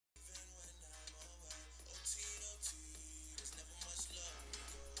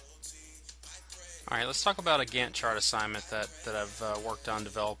Alright, let's talk about a Gantt chart assignment that I've worked on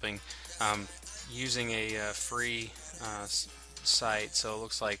developing using a free site. So it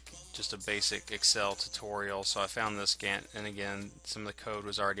looks like just a basic Excel tutorial. So I found this Gantt, and again, some of the code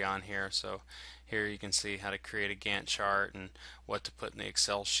was already on here. So here you can see how to create a Gantt chart and what to put in the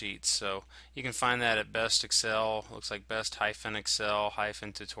Excel sheets. So you can find that at Best Excel. Looks like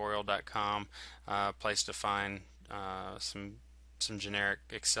best-excel-tutorial.com. Place to find some generic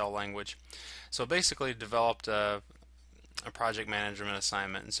Excel language. So basically developed a project management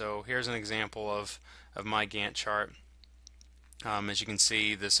assignment. And so here's an example of my Gantt chart. As you can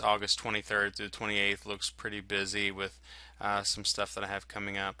see, this August 23rd through the 28th looks pretty busy with some stuff that I have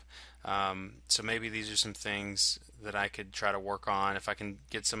coming up. So maybe these are some things that I could try to work on. If I can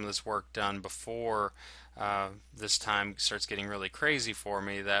get some of this work done before this time starts getting really crazy for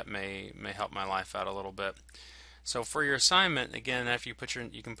me, that may help my life out a little bit. So for your assignment, again, after you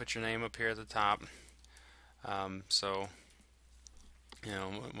can put your name up here at the top. So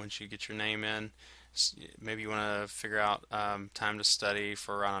once you get your name in, maybe you want to figure out time to study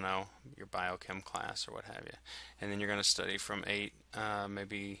for, I don't know, your biochem class or what have you. And then you're going to study from 8,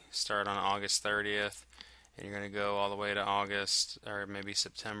 maybe start on August 30th, and you're going to go all the way to August or maybe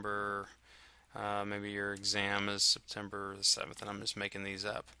September. Maybe your exam is September the 7th, and I'm just making these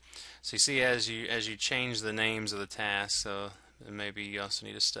up. So you see, as you change the names of the tasks, maybe you also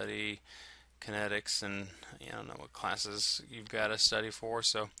need to study kinetics, and I don't know what classes you've got to study for.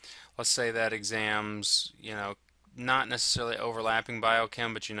 So let's say that exams, not necessarily overlapping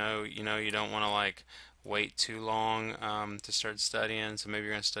biochem, but you don't want to like wait too long to start studying. So maybe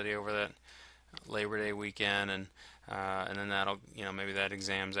you're going to study over that Labor Day weekend, and then that'll, maybe that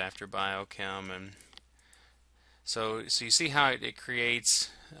exam's after biochem. And so you see how it creates,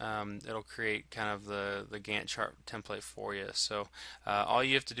 it'll create kind of the Gantt chart template for you. So all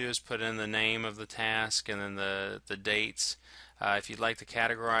you have to do is put in the name of the task and then the dates. If you'd like to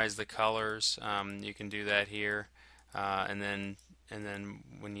categorize the colors, you can do that here. And then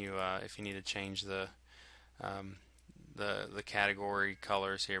when you if you need to change the category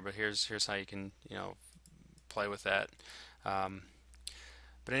colors here, but here's how you can play with that.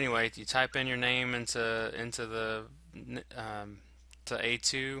 But anyway, you type in your name into the to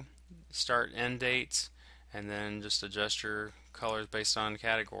A2, start end dates, and then just adjust your colors based on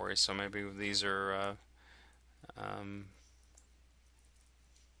categories. So maybe these are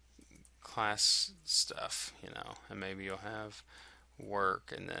class stuff, and maybe you'll have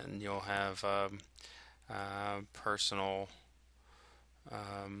work, and then you'll have personal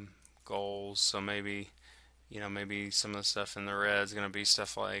goals. So maybe maybe some of the stuff in the red is going to be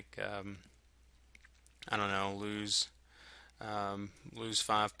stuff like I don't know, lose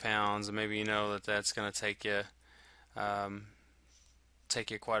 5 pounds, and maybe that's going to take you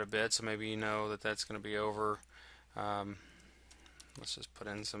quite a bit. So maybe that's going to be over. Let's just put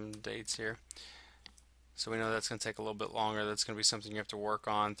in some dates here. So we know that's going to take a little bit longer. That's going to be something you have to work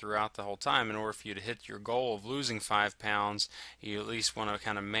on throughout the whole time. In order for you to hit your goal of losing 5 pounds, you at least want to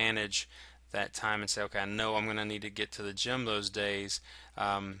kind of manage that time and say, okay, I know I'm going to need to get to the gym those days.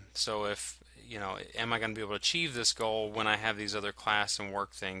 So if am I going to be able to achieve this goal when I have these other class and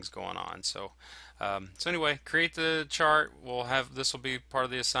work things going on? So anyway, create the chart. This will be part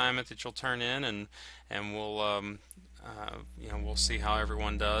of the assignment that you'll turn in, and we'll we'll see how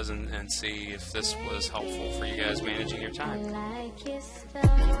everyone does and see if this was helpful for you guys managing your time.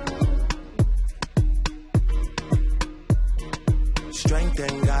 Strength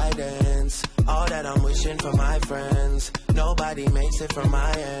and guidance, all that I'm wishing for my friends. Nobody makes it from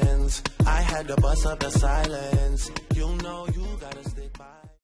my ends. I had to bust up the silence. You gotta